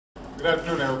Good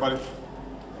afternoon, everybody.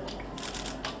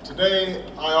 Today,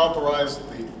 I authorize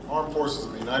the Armed Forces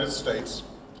of the United States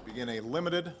to begin a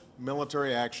limited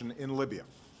military action in Libya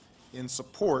in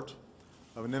support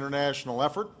of an international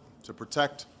effort to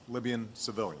protect Libyan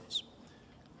civilians.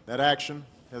 That action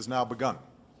has now begun.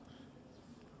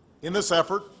 In this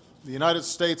effort, the United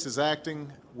States is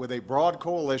acting with a broad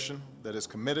coalition that is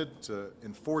committed to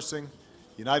enforcing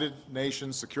United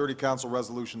Nations Security Council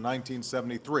Resolution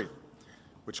 1973,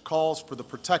 which calls for the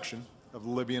protection of the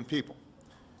Libyan people.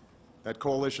 That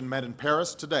coalition met in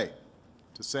Paris today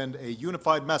to send a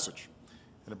unified message,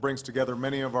 and it brings together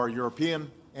many of our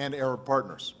European and Arab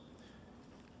partners.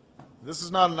 This is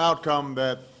not an outcome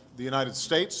that the United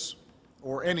States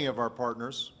or any of our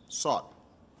partners sought.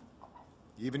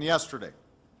 Even yesterday,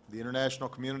 the international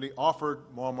community offered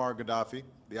Muammar Gaddafi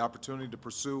the opportunity to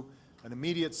pursue an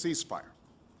immediate ceasefire,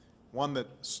 one that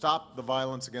stopped the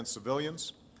violence against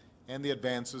civilians and the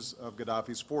advances of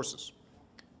Gaddafi's forces.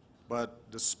 But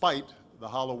despite the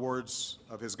hollow words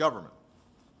of his government,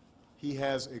 he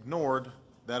has ignored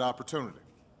that opportunity.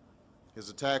 His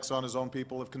attacks on his own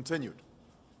people have continued.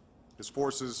 His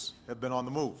forces have been on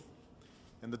the move,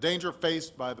 and the danger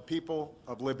faced by the people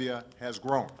of Libya has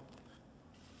grown.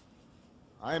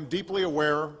 I am deeply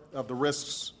aware of the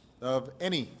risks of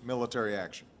any military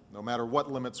action, no matter what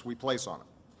limits we place on it.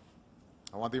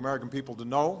 I want the American people to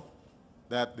know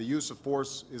that the use of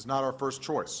force is not our first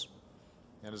choice,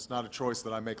 and it's not a choice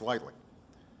that I make lightly.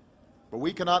 But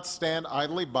we cannot stand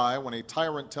idly by when a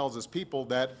tyrant tells his people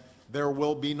that there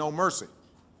will be no mercy,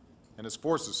 and his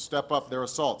forces step up their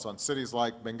assaults on cities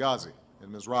like Benghazi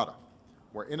and Misrata,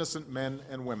 where innocent men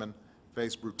and women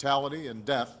face brutality and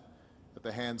death at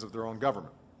the hands of their own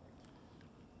government.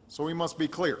 So we must be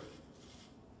clear.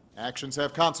 Actions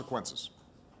have consequences,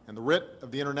 and the writ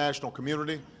of the international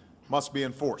community must be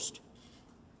enforced.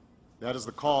 That is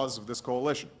the cause of this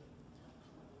coalition.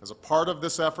 As a part of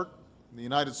this effort, the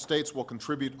United States will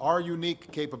contribute our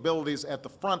unique capabilities at the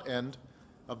front end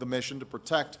of the mission to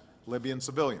protect Libyan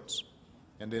civilians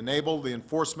and to enable the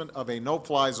enforcement of a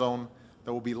no-fly zone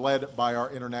that will be led by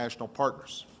our international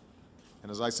partners.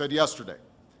 And as I said yesterday,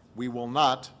 we will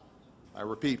not, I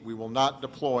repeat, we will not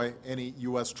deploy any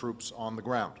U.S. troops on the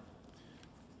ground.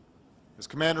 As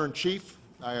Commander-in-Chief,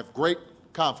 I have great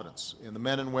confidence in the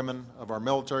men and women of our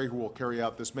military who will carry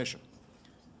out this mission.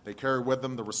 They carry with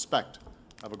them the respect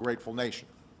of a grateful nation.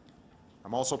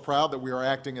 I'm also proud that we are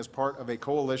acting as part of a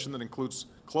coalition that includes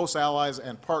close allies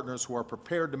and partners who are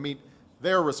prepared to meet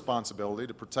their responsibility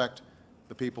to protect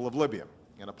the people of Libya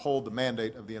and uphold the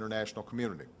mandate of the international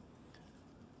community.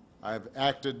 I have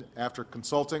acted after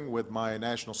consulting with my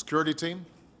national security team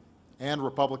and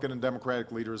Republican and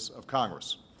Democratic leaders of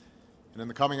Congress. And in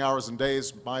the coming hours and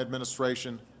days, my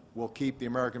administration will keep the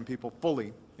American people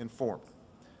fully informed.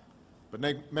 But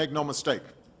make no mistake,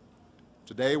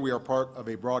 today we are part of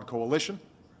a broad coalition.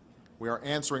 We are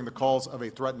answering the calls of a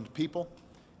threatened people,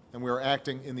 and we are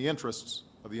acting in the interests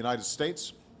of the United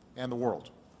States and the world.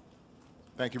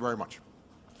 Thank you very much.